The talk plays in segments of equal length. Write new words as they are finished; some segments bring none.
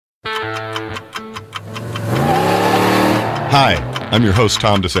Hi, I'm your host,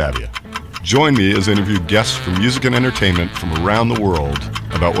 Tom DeSavia. Join me as I interview guests from music and entertainment from around the world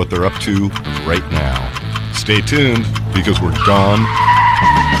about what they're up to right now. Stay tuned, because we're gone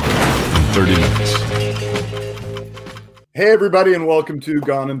in 30 minutes. Hey, everybody, and welcome to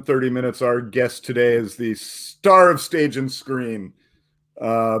Gone in 30 Minutes. Our guest today is the star of stage and screen.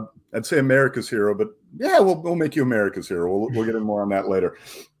 I'd say America's hero, but yeah, we'll make you America's hero. We'll get in more on that later.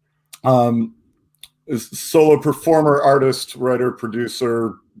 Is solo performer, artist, writer,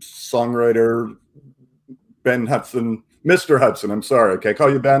 producer, songwriter, Ben Hudson, Mr. Hudson. I'm sorry. Okay,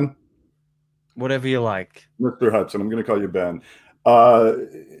 call you Ben. Whatever you like, Mr. Hudson. I'm going to call you Ben.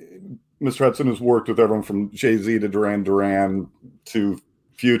 Mr. Hudson has worked with everyone from Jay-Z to Duran Duran to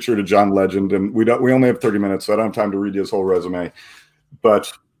Future to John Legend, and we only have 30 minutes, so I don't have time to read his whole resume. But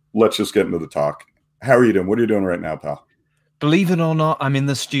let's just get into the talk. How are you doing? What are you doing right now, pal? Believe it or not, I'm in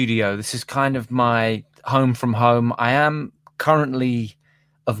the studio. This is kind of my home from home. I am currently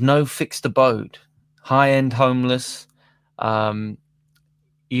of no fixed abode, high-end homeless. I've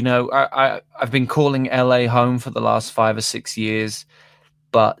been calling LA home for the last 5 or 6 years,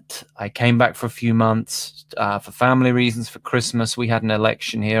 but I came back for a few months for family reasons, for Christmas. We had an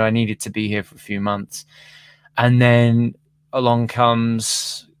election here. I needed to be here for a few months. And then along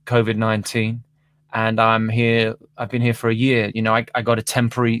comes COVID-19. And I'm here. I've been here for a year. You know, I got a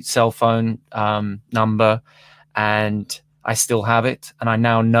temporary cell phone number, and I still have it, and I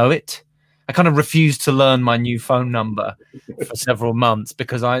now know it. I kind of refused to learn my new phone number for several months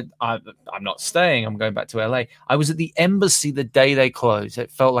because I'm not staying. I'm going back to LA. I was at the embassy the day they closed.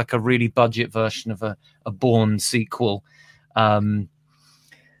 It felt like a really budget version of a Bourne sequel. Directed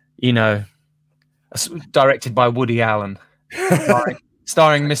by Woody Allen,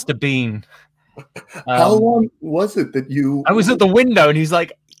 starring Mr. Bean. How long was it that you... I was at the window and he's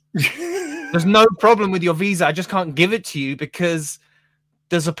like, there's no problem with your visa. I just can't give it to you because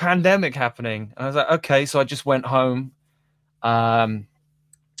there's a pandemic happening. And I was like, okay. So I just went home. I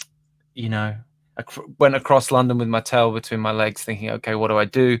went across London with my tail between my legs thinking, okay, what do I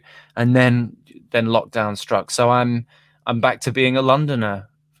do? And then lockdown struck. So I'm back to being a Londoner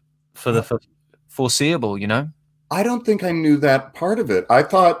for the foreseeable, you know? I don't think I knew that part of it. I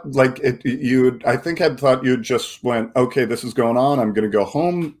thought I thought you just went, okay, this is going on. I'm going to go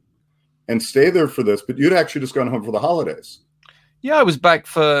home and stay there for this. But you'd actually just gone home for the holidays. Yeah, I was back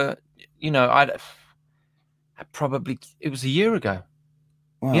for, it was a year ago.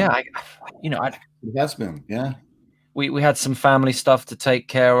 Wow. Yeah. It has been. Yeah. We had some family stuff to take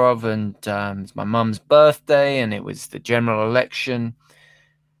care of, and it's my mum's birthday, and it was the general election.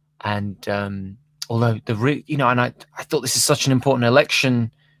 And, although I thought this is such an important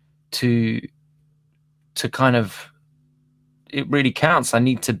election to kind of, it really counts. I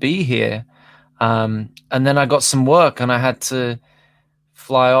need to be here. And then I got some work and I had to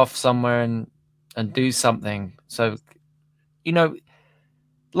fly off somewhere and do something. So,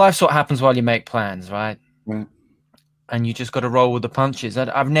 life's what happens while you make plans, right? Mm. And you just got to roll with the punches.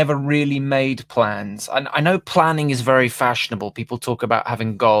 I've never really made plans. I know planning is very fashionable. People talk about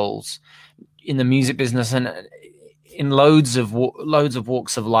having goals in the music business, and in loads of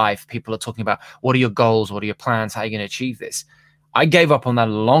walks of life, people are talking about what are your goals, what are your plans, how are you going to achieve this. I gave up on that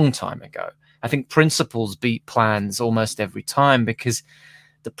a long time ago. I think principles beat plans almost every time, because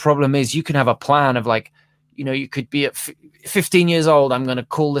the problem is you can have a plan of you could be at 15 years old, I'm going to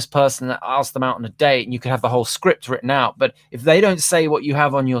call this person and ask them out on a date, and you could have the whole script written out. But if they don't say what you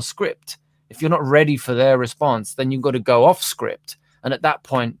have on your script, if you're not ready for their response, then you've got to go off script. And at that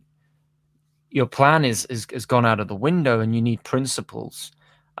point, your plan is gone out of the window, and you need principles.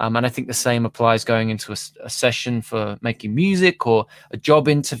 And I think the same applies going into a session for making music or a job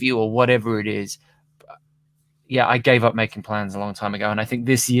interview or whatever it is. Yeah, I gave up making plans a long time ago. And I think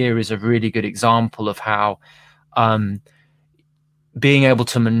this year is a really good example of how being able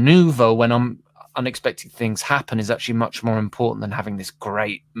to maneuver when unexpected things happen is actually much more important than having this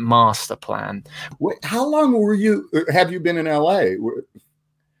great master plan. How long have you been in LA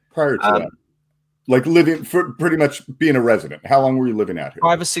prior to that? Like living, for pretty much being a resident. How long were you living out here?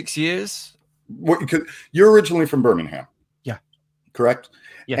 5 or 6 years. Because you're originally from Birmingham. Yeah. Correct?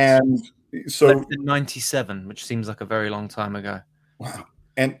 Yes. And so 97, which seems like a very long time ago. Wow.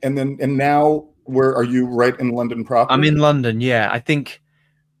 And now, where are you? Right in London proper? I'm in London. Yeah. I think,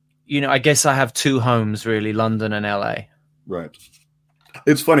 I guess I have two homes really, London and LA. Right.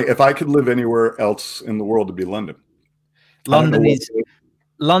 It's funny. If I could live anywhere else in the world, it'd be London. London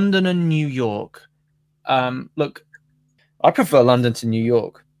and New York. Look, I prefer London to New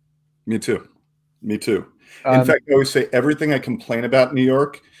York. Me too. In fact, I always say everything I complain about New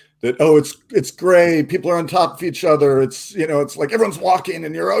York, that, oh, it's gray, people are on top of each other, it's, you know, it's like everyone's walking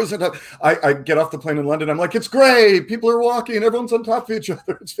and you're always on top. I get off the plane in London, I'm like, it's gray, people are walking, everyone's on top of each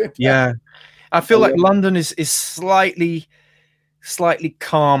other. It's fantastic. Yeah, I feel like London is slightly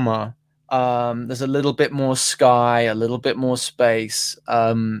calmer. There's a little bit more sky, a little bit more space.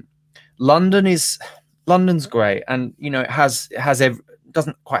 London's great, and you know, it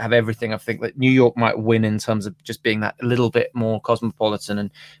doesn't quite have everything. I think that New York might win in terms of just being that a little bit more cosmopolitan,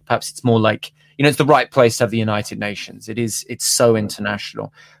 and perhaps it's more like, you know, it's the right place to have the United Nations. It's so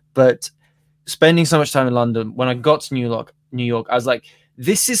international. But spending so much time in London, when I got to New York, I was like,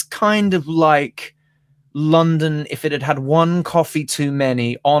 this is kind of like London if it had had one coffee too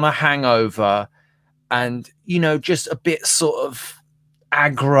many on a hangover, and, you know, just a bit sort of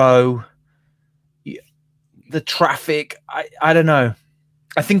aggro. The traffic, I don't know.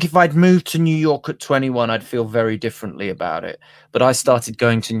 I think if I'd moved to New York at 21, I'd feel very differently about it. But I started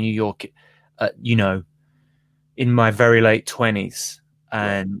going to New York, you know, in my very late 20s.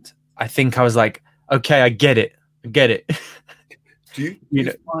 And I think I was like, okay, I get it. Do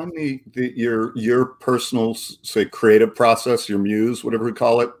you find your personal, say, creative process, your muse, whatever we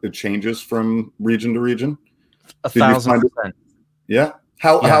call it, it changes from region to region? 1,000%. Yeah.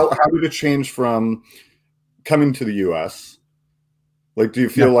 How did it change from coming to the US? Like, do you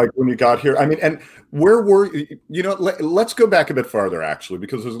feel like when you got here, I mean, and where were you know, let's go back a bit farther, actually,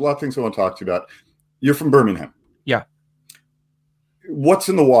 because there's a lot of things I want to talk to you about. You're from Birmingham. Yeah. What's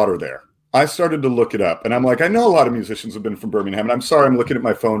in the water there? I started to look it up, and I'm like, I know a lot of musicians have been from Birmingham, and I'm sorry I'm looking at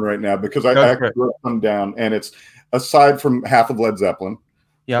my phone right now because I actually wrote them down, and it's, aside from half of Led Zeppelin,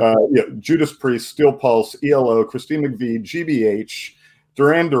 Judas Priest, Steel Pulse, ELO, Christine McVie, GBH,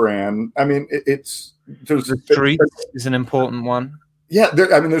 Duran Duran. I mean, there's the Street is an important one. Yeah,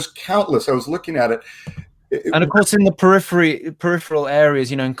 there's countless. I was looking at it. And of course, in the peripheral areas,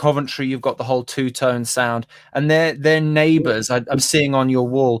 you know, in Coventry, you've got the whole two-tone sound, and their neighbors. I'm seeing on your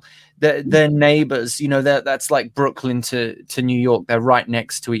wall, their neighbors. You know, that's like Brooklyn to New York. They're right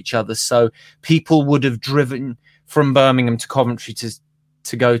next to each other, so people would have driven from Birmingham to Coventry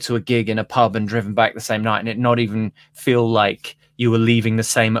to go to a gig in a pub and driven back the same night, and it not even feel like you were leaving the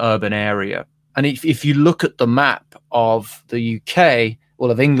same urban area. And if you look at the map of the UK,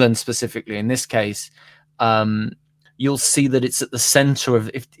 well, of England specifically in this case, you'll see that it's at the center of,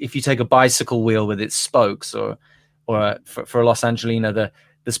 if you take a bicycle wheel with its spokes, or for a Los Angelino, the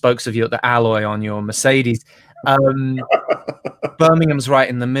spokes of the alloy on your Mercedes, Birmingham's right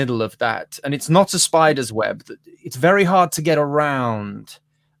in the middle of that. And it's not a spider's web. It's very hard to get around.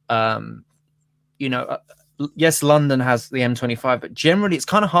 You know, yes, London has the M25, but generally it's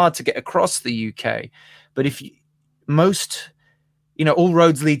kind of hard to get across the UK. But all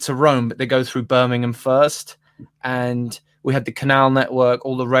roads lead to Rome, but they go through Birmingham first. And we had the canal network,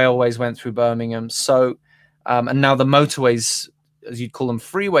 all the railways went through Birmingham. So, and now the motorways, as you'd call them,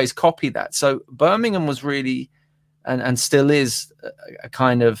 freeways, copy that. So Birmingham was really, and still is, a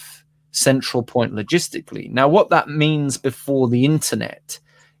kind of central point logistically. Now, what that means before the internet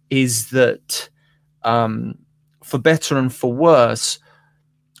is that, for better and for worse,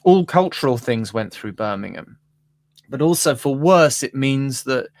 all cultural things went through Birmingham. But also for worse, it means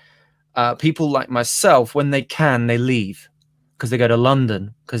that people like myself, when they can, they leave because they go to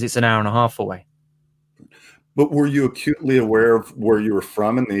London because it's an hour and a half away. But were you acutely aware of where you were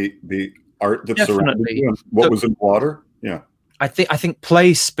from and the art that surrounded you and what was in water? Yeah. I think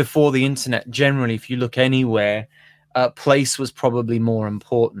place before the internet, generally, if you look anywhere, place was probably more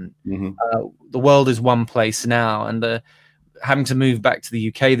important. Mm-hmm. The world is one place now, and having to move back to the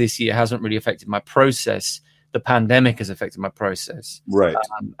UK this year hasn't really affected my process. The pandemic has affected my process, right?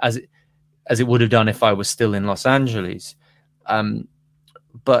 As it would have done if I was still in Los Angeles.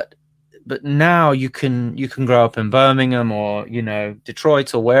 But now you can grow up in Birmingham or, you know,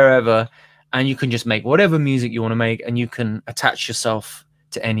 Detroit or wherever, and you can just make whatever music you want to make, and you can attach yourself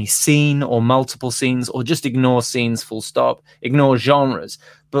to any scene or multiple scenes, or just ignore scenes, full stop, ignore genres.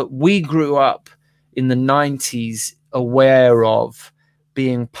 But we grew up in the 90s aware of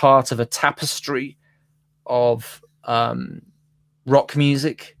being part of a tapestry of rock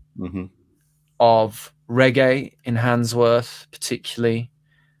music, mm-hmm. of reggae in Handsworth particularly,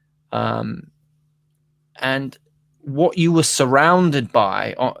 and what you were surrounded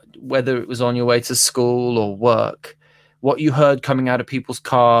by, whether it was on your way to school or work, what you heard coming out of people's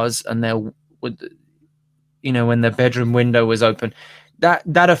cars and when their bedroom window was open,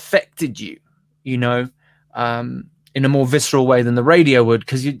 that affected you, in a more visceral way than the radio would,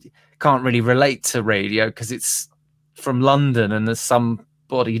 because you can't really relate to radio because it's from London and there's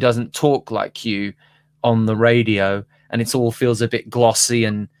somebody who doesn't talk like you on the radio, and it all feels a bit glossy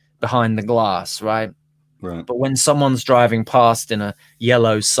and behind the glass, right? Right. But when someone's driving past in a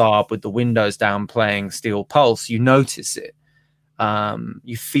yellow Saab with the windows down playing Steel Pulse, you notice it.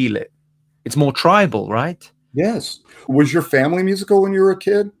 You feel it. It's more tribal, right? Yes. Was your family musical when you were a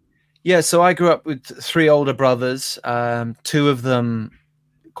kid? Yeah, so I grew up with 3 older brothers, 2 of them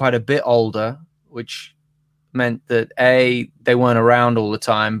quite a bit older, which meant that A, they weren't around all the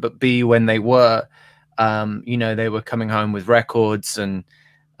time, but B, when they were, they were coming home with records and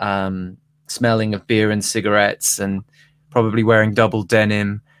smelling of beer and cigarettes and probably wearing double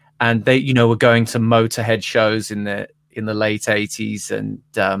denim. And they, were going to Motorhead shows in the late 80s. And,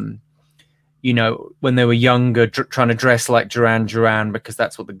 when they were younger, trying to dress like Duran Duran because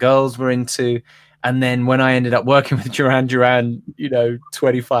that's what the girls were into. And then when I ended up working with Duran Duran,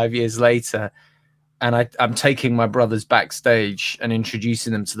 25 years later, and I'm taking my brothers backstage and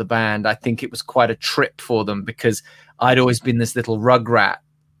introducing them to the band, I think it was quite a trip for them because I'd always been this little rugrat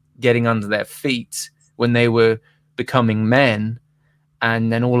getting under their feet when they were becoming men.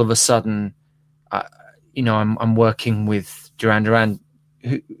 And then all of a sudden, I'm working with Duran Duran,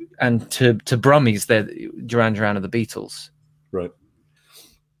 and to Brummies, they're Duran Duran of the Beatles. Right.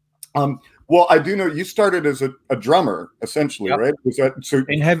 Well, I do know you started as a drummer, essentially, Yep. right? Was that so?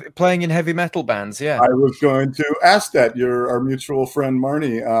 Playing in heavy metal bands, yeah. I was going to ask that. Our mutual friend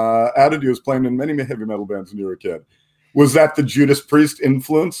Marnie added you as playing in many heavy metal bands when you were a kid. Was that the Judas Priest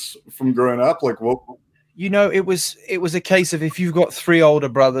influence from growing up? Like, what? It was a case of if you've got 3 older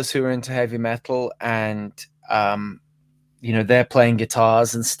brothers who are into heavy metal and they're playing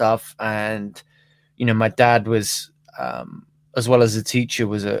guitars and stuff, and my dad was as well as a teacher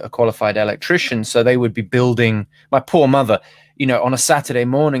was a qualified electrician, so they would be building. My poor mother, on a Saturday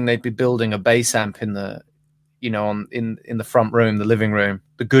morning they'd be building a bass amp in the in the front room, the living room,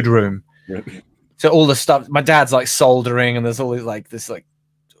 the good room. Right. So all the stuff, my dad's like soldering, and there's always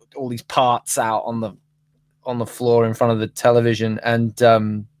all these parts out on the floor in front of the television,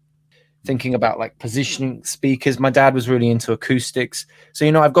 and thinking about like positioning speakers. My dad was really into acoustics, so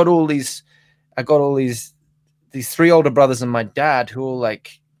I've got all these 3 older brothers and my dad who all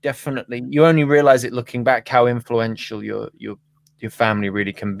like definitely. You only realize it looking back how influential your family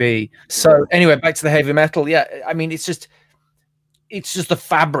really can be. So anyway, back to the heavy metal. Yeah, I mean it's just the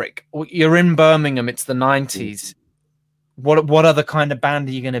fabric. You're in Birmingham. It's the 90s. What other kind of band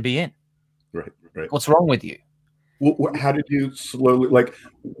are you going to be in? Right. What's wrong with you? Well, how did you slowly,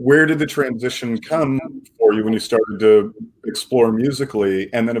 where did the transition come for you when you started to explore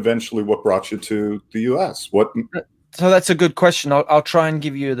musically, and then eventually what brought you to the US? So that's a good question. I'll try and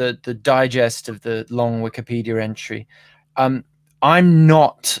give you the digest of the long Wikipedia entry. I'm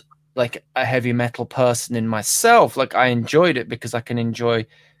not like a heavy metal person in myself. Like I enjoyed it because I can enjoy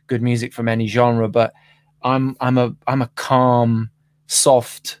good music from any genre, but I'm a calm,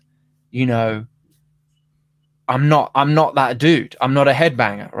 soft, I'm not that dude. I'm not a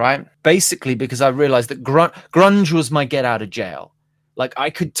headbanger, right? Basically, because I realized that grunge was my get out of jail. Like I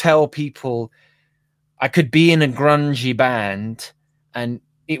could tell people I could be in a grungy band, and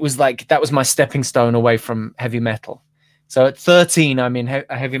it was like that was my stepping stone away from heavy metal. So at 13, I'm in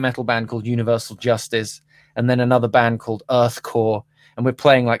a heavy metal band called Universal Justice, and then another band called Earthcore, and we're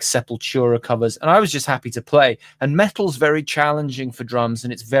playing like Sepultura covers, and I was just happy to play. And metal's very challenging for drums,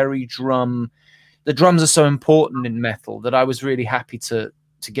 and it's very the drums are so important in metal that I was really happy to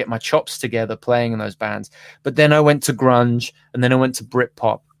get my chops together playing in those bands. But then I went to grunge, and then I went to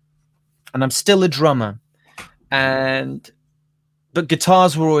Britpop, and I'm still a drummer, but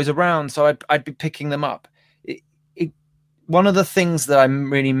guitars were always around, so I'd be picking them up. One of the things that I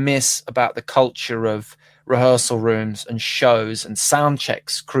really miss about the culture of rehearsal rooms and shows and sound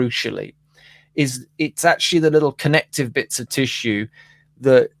checks, crucially, is it's actually the little connective bits of tissue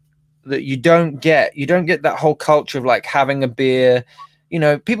that you don't get. You don't get that whole culture of like having a beer.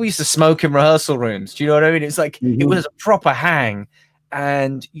 People used to smoke in rehearsal rooms. Do you know what I mean? It's like It was a proper hang,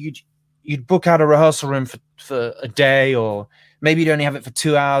 and you'd book out a rehearsal room for a day, or maybe you'd only have it for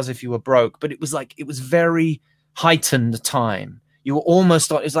 2 hours if you were broke. But it was very heightened time. You were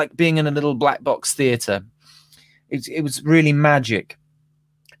almost, it's like being in a little black box theater. It was really magic.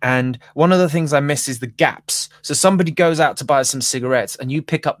 And one of the things I miss is the gaps. So somebody goes out to buy some cigarettes, and you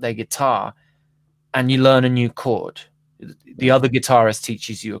pick up their guitar and you learn a new chord. The other guitarist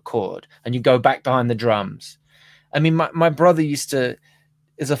teaches you a chord, and you go back behind the drums. I mean, my brother used to,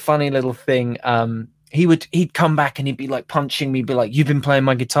 is a funny little thing. He'd come back and he'd be like punching me, be like, "You've been playing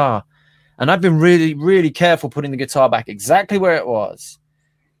my guitar." And I've been really, really careful putting the guitar back exactly where it was.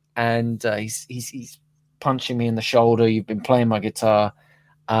 And he's punching me in the shoulder. "You've been playing my guitar."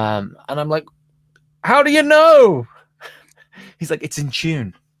 And I'm like, "How do you know?" He's like, "It's in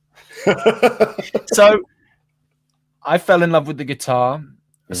tune." So I fell in love with the guitar.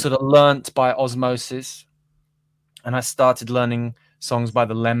 I sort of learnt by osmosis, and I started learning songs by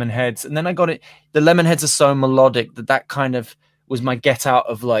the Lemonheads. And then I got it. The Lemonheads are so melodic that kind of was my get out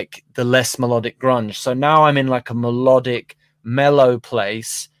of like the less melodic grunge. So now I'm in like a melodic, mellow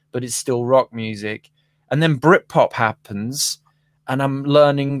place, but it's still rock music. And then Britpop happens, and I'm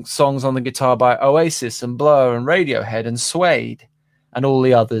learning songs on the guitar by Oasis and Blur and Radiohead and Suede and all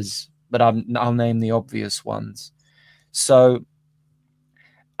the others, but I'll name the obvious ones. So,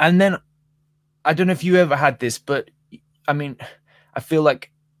 and then I don't know if you ever had this, but I mean, I feel like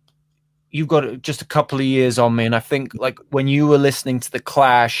you've got just a couple of years on me, and I think like when you were listening to The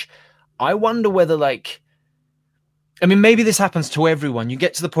Clash, I wonder whether like, I mean, maybe this happens to everyone. You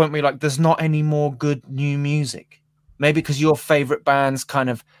get to the point where you're like, there's not any more good new music. Maybe because your favorite bands kind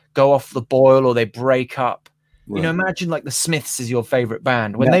of go off the boil or they break up. Right. You know, imagine like the Smiths is your favorite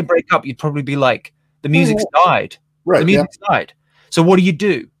band. When they break up, you'd probably be like, the music's died. Right. The music's died. So what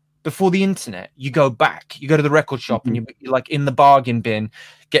do? Before the internet, you go back. You go to the record shop and you're like in the bargain bin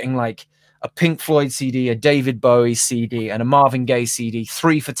getting like a Pink Floyd CD, a David Bowie CD, and a Marvin Gaye CD,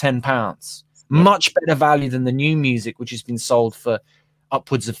 3 for £10. Much better value than the new music, which has been sold for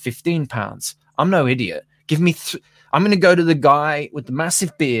upwards of £15. I'm no idiot. Give me I'm going to go to the guy with the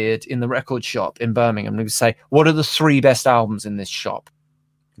massive beard in the record shop in Birmingham. I'm going to say, what are the 3 best albums in this shop?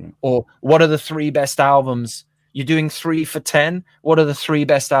 Or what are the 3 best albums? You're doing 3 for 10. What are the 3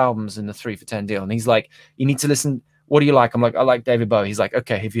 best albums in the 3 for 10 deal? And he's like, you need to listen. What do you like? I'm like, I like David Bowie. He's like,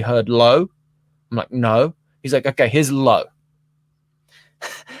 okay, have you heard Low? I'm like, no. He's like, okay, here's Low.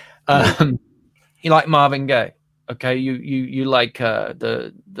 You like Marvin Gaye? Okay, you like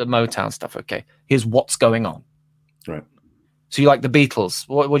the Motown stuff? Okay, here's What's Going On. Right. So you like the Beatles?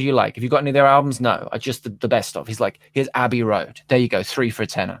 What do you like? Have you got any of their albums? No, I just the best of. He's like, here's Abbey Road. There you go, 3 for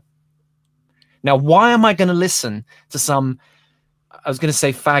 £10. Now, why am I going to listen to some? I was going to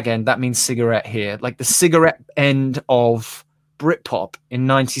say fag end. That means cigarette here, like the cigarette end of Britpop in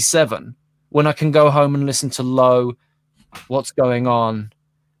 '97, when I can go home and listen to Low, What's Going On,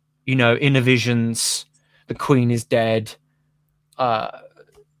 you know, Innovisions, The Queen Is Dead.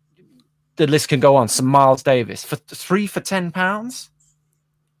 The list can go on. Some Miles Davis for 3 for £10.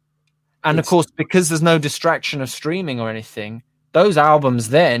 And of course, because there's no distraction of streaming or anything, those albums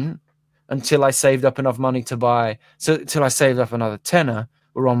then, until I saved up enough money to buy, till I saved up another tenner,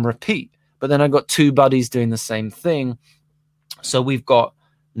 were on repeat. But then I got 2 buddies doing the same thing. So we've got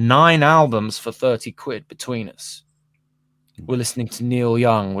 9 albums for 30 quid between us. We're listening to Neil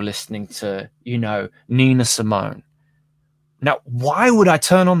Young. We're listening to, you know, Nina Simone. Now, why would I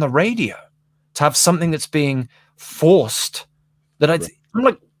turn on the radio to have something that's being forced? I'm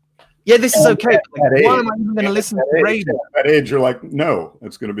like, yeah, this is okay. Like, why am I even going to listen to the radio? At that age, you're like, no,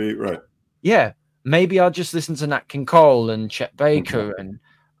 it's going to be right. Yeah, maybe I'll just listen to Nat King Cole and Chet Baker and,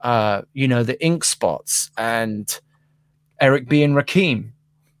 you know, the Ink Spots and Eric B. and Rakim.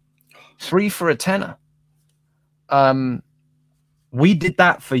 3 for £10. We did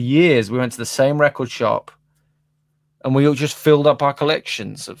that for years. We went to the same record shop and we all just filled up our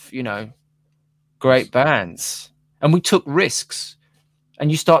collections of, you know, great bands. And we took risks. And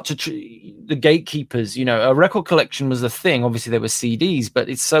you start to the gatekeepers, you know, a record collection was a thing. Obviously, there were CDs, but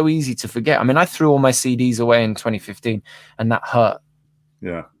it's so easy to forget. I mean, I threw all my CDs away in 2015, and that hurt.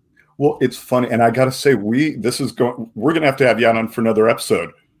 Yeah. Well, it's funny, and I got to say, we're going to have you on for another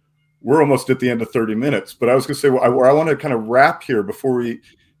episode. We're almost at the end of 30 minutes, but I was going to say, I want to kind of wrap here before we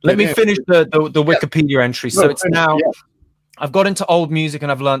let me finish the Wikipedia entry. So it's now I've got into old music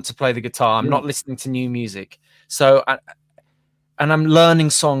and I've learned to play the guitar. I'm not listening to new music, and I'm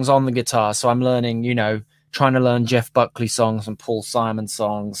learning songs on the guitar. So I'm learning, you know, trying to learn Jeff Buckley songs and Paul Simon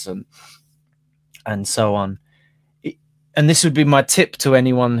songs and so on. And this would be my tip to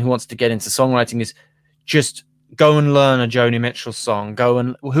anyone who wants to get into songwriting is just go and learn a Joni Mitchell song. Go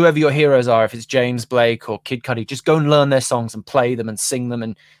and whoever your heroes are, if it's James Blake or Kid Cudi, just go and learn their songs and play them and sing them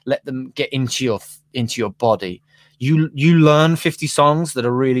and let them get into your body. You learn 50 songs that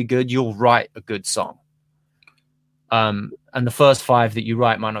are really good, you'll write a good song. And the first 5 that you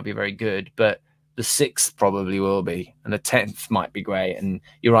write might not be very good, but the 6th probably will be, and the 10th might be great. And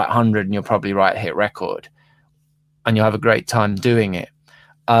you write 100 and you'll probably write a hit record and you'll have a great time doing it.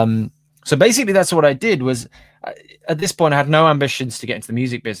 So basically that's what I did was at this point I had no ambitions to get into the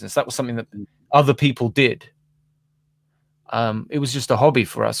music business. That was something that other people did. It was just a hobby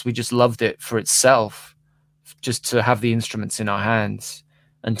for us. We just loved it for itself, just to have the instruments in our hands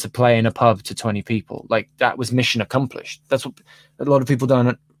and to play in a pub to 20 people. Like that was mission accomplished. That's what a lot of people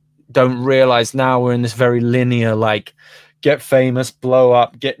don't realize now. We're in this very linear, like get famous, blow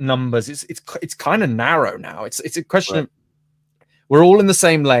up, get numbers. It's kind of narrow now. It's a question of, we're all in the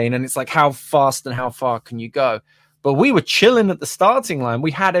same lane, and it's like, how fast and how far can you go? But we were chilling at the starting line.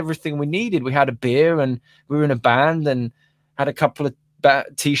 We had everything we needed. We had a beer, and we were in a band, and had a couple of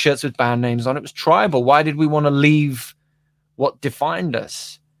T-shirts with band names on. It was tribal. Why did we want to leave what defined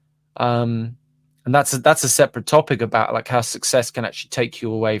us? And that's a separate topic about like how success can actually take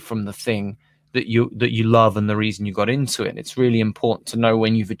you away from the thing that you love and the reason you got into it. It's really important to know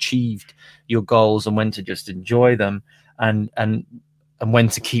when you've achieved your goals and when to just enjoy them, and when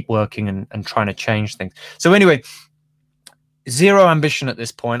to keep working and trying to change things. So anyway, zero ambition at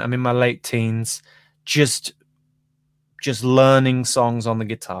this point. I'm in my late teens, just learning songs on the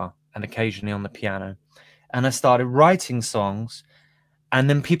guitar and occasionally on the piano. And I started writing songs, and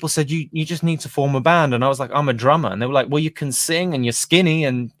then people said, you just need to form a band. And I was like, I'm a drummer. And they were like, well, you can sing and you're skinny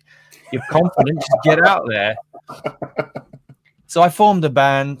and you're confident, just get out there. So I formed a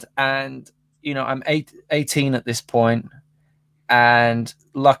band, and I'm 18 at this point, and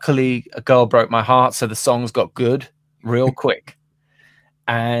luckily a girl broke my heart, so the songs got good real quick.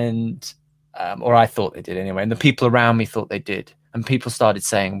 And or I thought they did anyway, and the people around me thought they did, and people started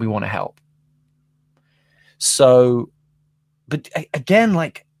saying, we want to help. So, but again,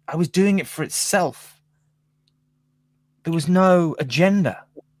 like, I was doing it for itself. There was no agenda.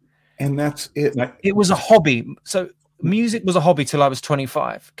 And that's it. It was a hobby. So music was a hobby till I was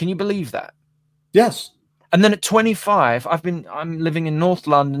 25. Can you believe that? Yes. And then at 25, I'm living in North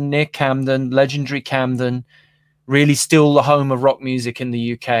London, near Camden, legendary Camden, really still the home of rock music in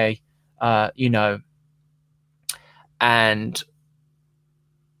the UK, and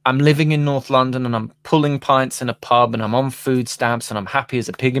I'm living in North London, and I'm pulling pints in a pub, and I'm on food stamps, and I'm happy as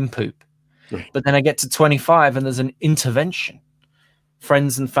a pig in poop. Right. But then I get to 25, and there's an intervention.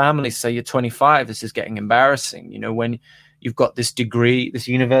 Friends and family say, you're 25, this is getting embarrassing. When you've got this degree, this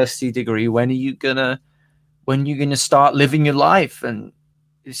university degree, when are you gonna start living your life? And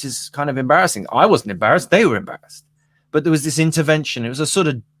this is kind of embarrassing. I wasn't embarrassed, they were embarrassed. But there was this intervention. It was a sort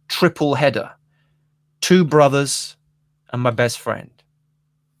of triple header. 2 brothers and my best friend.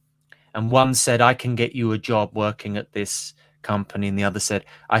 And one said, I can get you a job working at this company. And the other said,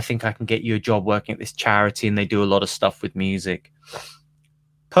 I think I can get you a job working at this charity, and they do a lot of stuff with music.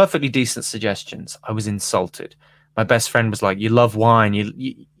 Perfectly decent suggestions. I was insulted. My best friend was like, you love wine.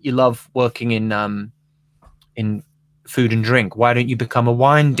 You love working in food and drink. Why don't you become a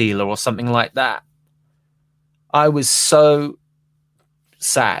wine dealer or something like that? I was so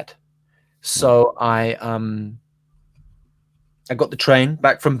sad. So I got the train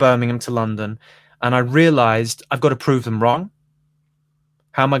back from Birmingham to London, and I realized I've got to prove them wrong.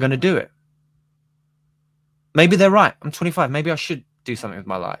 How am I going to do it? Maybe they're right. I'm 25. Maybe I should do something with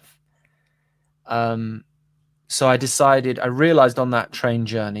my life. So I realized on that train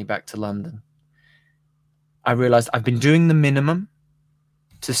journey back to London, I realized I've been doing the minimum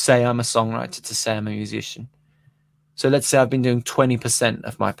to say I'm a songwriter, to say I'm a musician. So let's say I've been doing 20%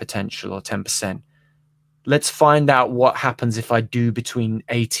 of my potential, or 10%. Let's find out what happens if I do between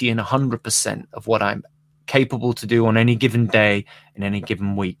 80 and 100% of what I'm capable to do on any given day in any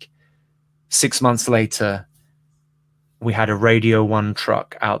given week. 6 months later, we had a Radio 1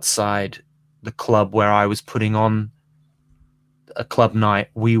 truck outside the club where I was putting on a club night.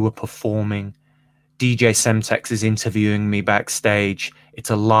 We were performing. DJ Semtex is interviewing me backstage.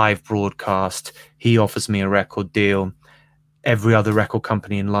 It's a live broadcast. He offers me a record deal. Every other record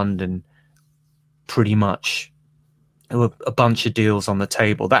company in London, pretty much, there were a bunch of deals on the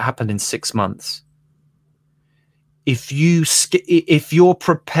table. That happened in 6 months. If you're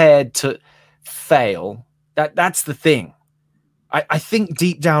prepared to fail, that's the thing. I think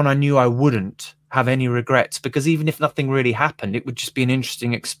deep down I knew I wouldn't have any regrets, because even if nothing really happened, it would just be an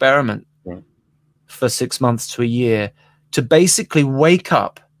interesting experiment. Right. For 6 months to a year, to basically wake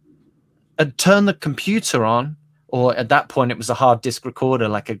up and turn the computer on, or at that point it was a hard disk recorder,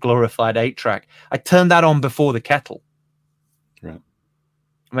 like a glorified 8-track. I turned that on before the kettle. Right.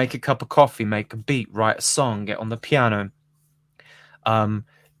 Make a cup of coffee, make a beat, write a song, get on the piano,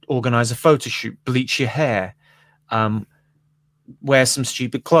 organize a photo shoot, bleach your hair, wear some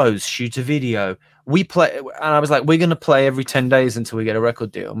stupid clothes, shoot a video. We play, and I was like, we're going to play every 10 days until we get a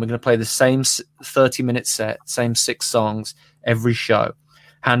record deal. And we're going to play the same 30-minute set, same 6 songs every show,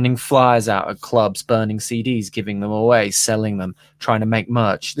 handing flyers out at clubs, burning CDs, giving them away, selling them, trying to make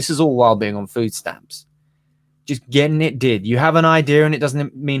merch. This is all while being on food stamps. Just getting it did. You have an idea and it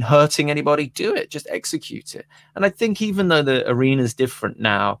doesn't mean hurting anybody, do it. Just execute it. And I think even though the arena is different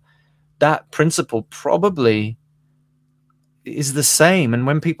now, that principle probably is the same. And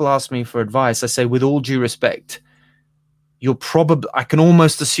when people ask me for advice, I say, with all due respect, I can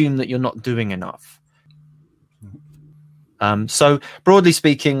almost assume that you're not doing enough. So broadly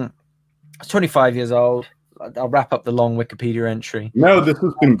speaking, I was 25 years old. I'll wrap up the long Wikipedia entry. No, this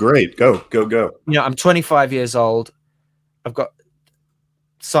has been great. Go. I'm 25 years old. I've got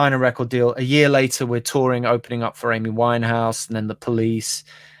sign a record deal. A year later, we're touring, opening up for Amy Winehouse and then the Police.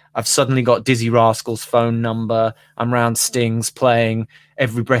 I've suddenly got Dizzy Rascal's phone number. I'm round Sting's playing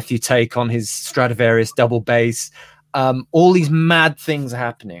Every Breath You Take on his Stradivarius double bass. All these mad things are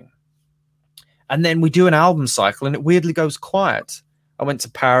happening. And then we do an album cycle and it weirdly goes quiet. I went to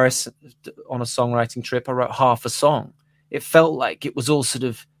Paris on a songwriting trip. I wrote half a song. It felt like it was all sort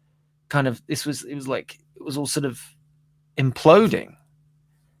of it was all sort of imploding.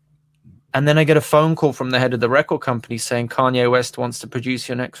 And then I get a phone call from the head of the record company saying Kanye West wants to produce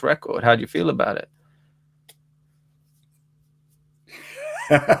your next record. How do you feel about it?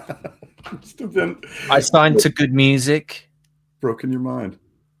 I signed to Good Music. Broken your mind.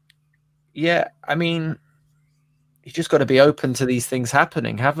 Yeah, I mean, you just got to be open to these things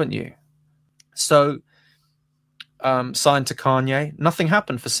happening, haven't you? So, signed to Kanye. Nothing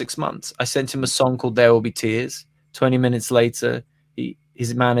happened for 6 months. I sent him a song called There Will Be Tears. 20 minutes later,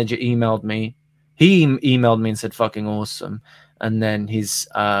 his manager emailed me. He emailed me and said, fucking awesome. And then his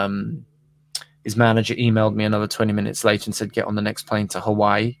manager emailed me another 20 minutes later and said, get on the next plane to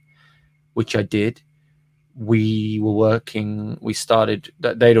Hawaii, which I did. We were working.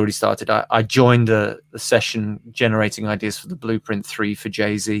 They'd already started. I joined the session generating ideas for the Blueprint 3 for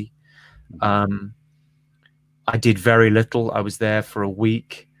Jay-Z. I did very little. I was there for a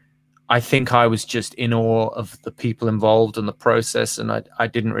week. I think I was just in awe of the people involved in the process, and I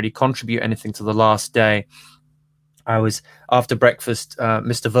didn't really contribute anything to the last day. I was, after breakfast,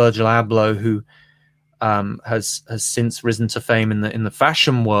 Mr. Virgil Abloh, who has since risen to fame in the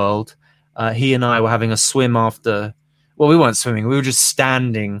fashion world. He and I were having a swim after. Well, we weren't swimming. We were just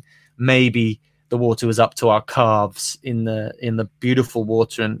standing. Maybe the water was up to our calves in the beautiful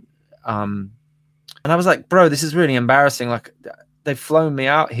water, and I was like, bro, this is really embarrassing. Like, they've flown me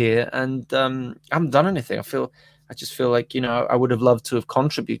out here, and I haven't done anything. I just feel like, I would have loved to have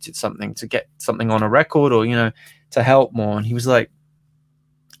contributed something to get something on a record, or to help more. And he's like,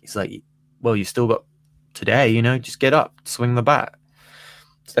 well, you still got today. Just get up, swing the bat.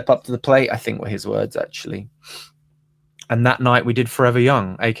 Step up to the plate, I think were his words, actually. And that night we did Forever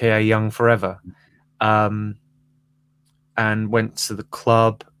Young, aka Young Forever, and went to the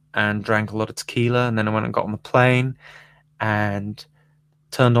club and drank a lot of tequila. And then I went and got on the plane and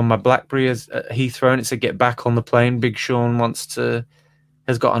turned on my BlackBerry at Heathrow, and it said, get back on the plane. Big Sean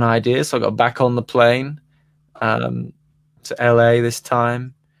has got an idea. So I got back on the plane to LA this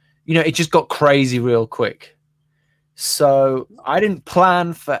time. It just got crazy real quick. So I didn't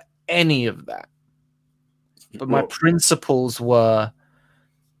plan for any of that. But my principles were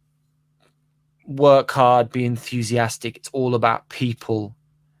work hard, be enthusiastic. It's all about people.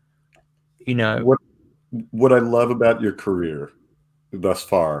 What I love about your career thus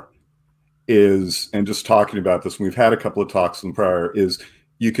far is, and just talking about this, and we've had a couple of talks in prior, is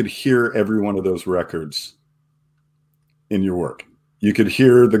you could hear every one of those records in your work. You could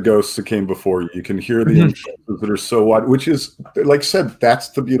hear the ghosts that came before you. You can hear the influences that are so wide, which is, like I said, that's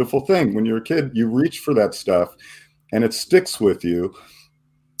the beautiful thing. When you're a kid, you reach for that stuff and it sticks with you.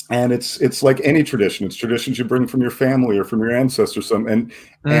 And it's like any tradition. It's traditions you bring from your family or from your ancestors. And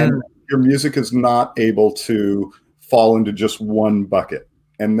your music is not able to fall into just one bucket.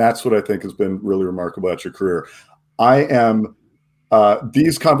 And that's what I think has been really remarkable about your career.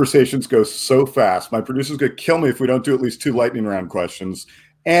 These conversations go so fast. My producer's going to kill me if we don't do at least 2 lightning round questions.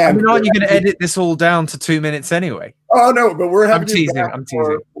 And aren't you going to edit this all down to 2 minutes anyway? Oh no, but we're having I'm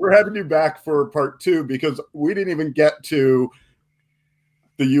teasing. We're having you back for part 2 because we didn't even get to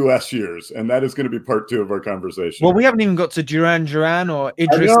the US years, and that is going to be part 2 of our conversation. Well, we haven't even got to Duran Duran or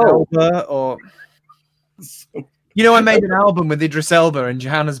Idris Elba or. I made an album with Idris Elba in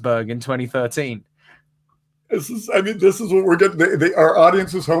Johannesburg in 2013. This is what we're getting. Our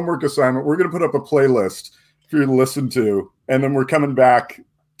audience's homework assignment. We're going to put up a playlist for you to listen to, and then we're coming back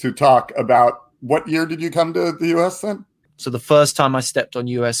to talk about what year did you come to the U.S. then? So the first time I stepped on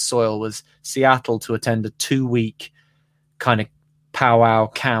U.S. soil was Seattle to attend a 2-week kind of powwow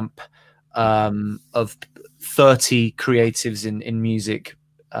camp of 30 creatives in music,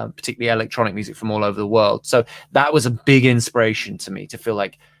 particularly electronic music from all over the world. So that was a big inspiration to me to feel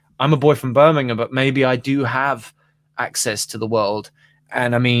like I'm a boy from Birmingham, but maybe I do have access to the world.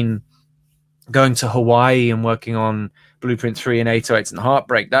 And I mean, going to Hawaii and working on Blueprint 3 and 808s and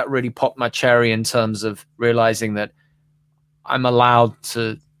Heartbreak, that really popped my cherry in terms of realizing that I'm allowed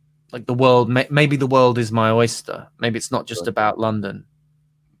to like the world. Maybe the world is my oyster. Maybe it's not just about London.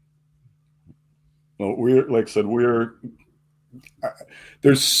 Well,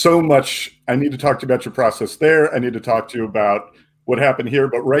 there's so much. I need to talk to you about your process there. I need to talk to you about what happened here.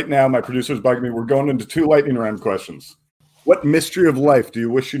 But right now, my producer's bugging me. We're going into 2 lightning round questions. What mystery of life do you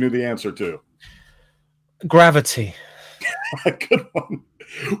wish you knew the answer to? Gravity. Good one.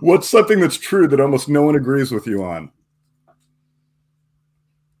 What's something that's true that almost no one agrees with you on?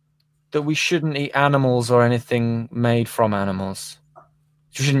 That we shouldn't eat animals or anything made from animals.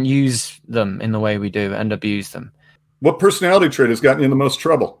 We shouldn't use them in the way we do and abuse them. What personality trait has gotten you in the most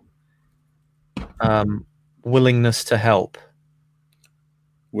trouble? Willingness to help.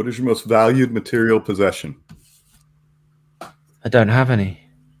 What is your most valued material possession? I don't have any.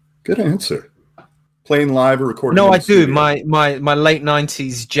 Good answer. Playing live or recording? No, I do. My late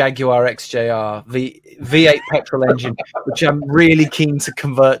 90s Jaguar XJR V8 petrol engine, which I'm really keen to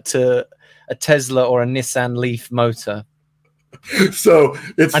convert to a Tesla or a Nissan Leaf motor. So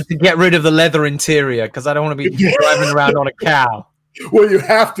it's and to get rid of the leather interior because I don't want to be driving around on a cow. Well, you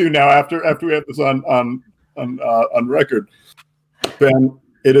have to now after we have this on record. Ben,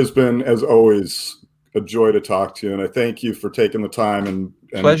 it has been, as always, a joy to talk to you, and I thank you for taking the time and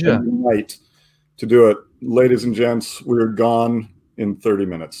pleasure and the night to do it. Ladies and gents, we're gone in 30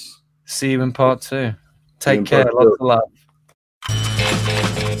 minutes. See you in part 2. Take care. Lots of love.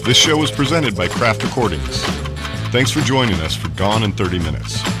 This show was presented by Craft Recordings. Thanks for joining us for Gone in 30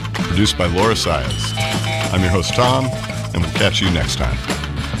 Minutes. Produced by Laura Sias. I'm your host, Tom, and we'll catch you next time.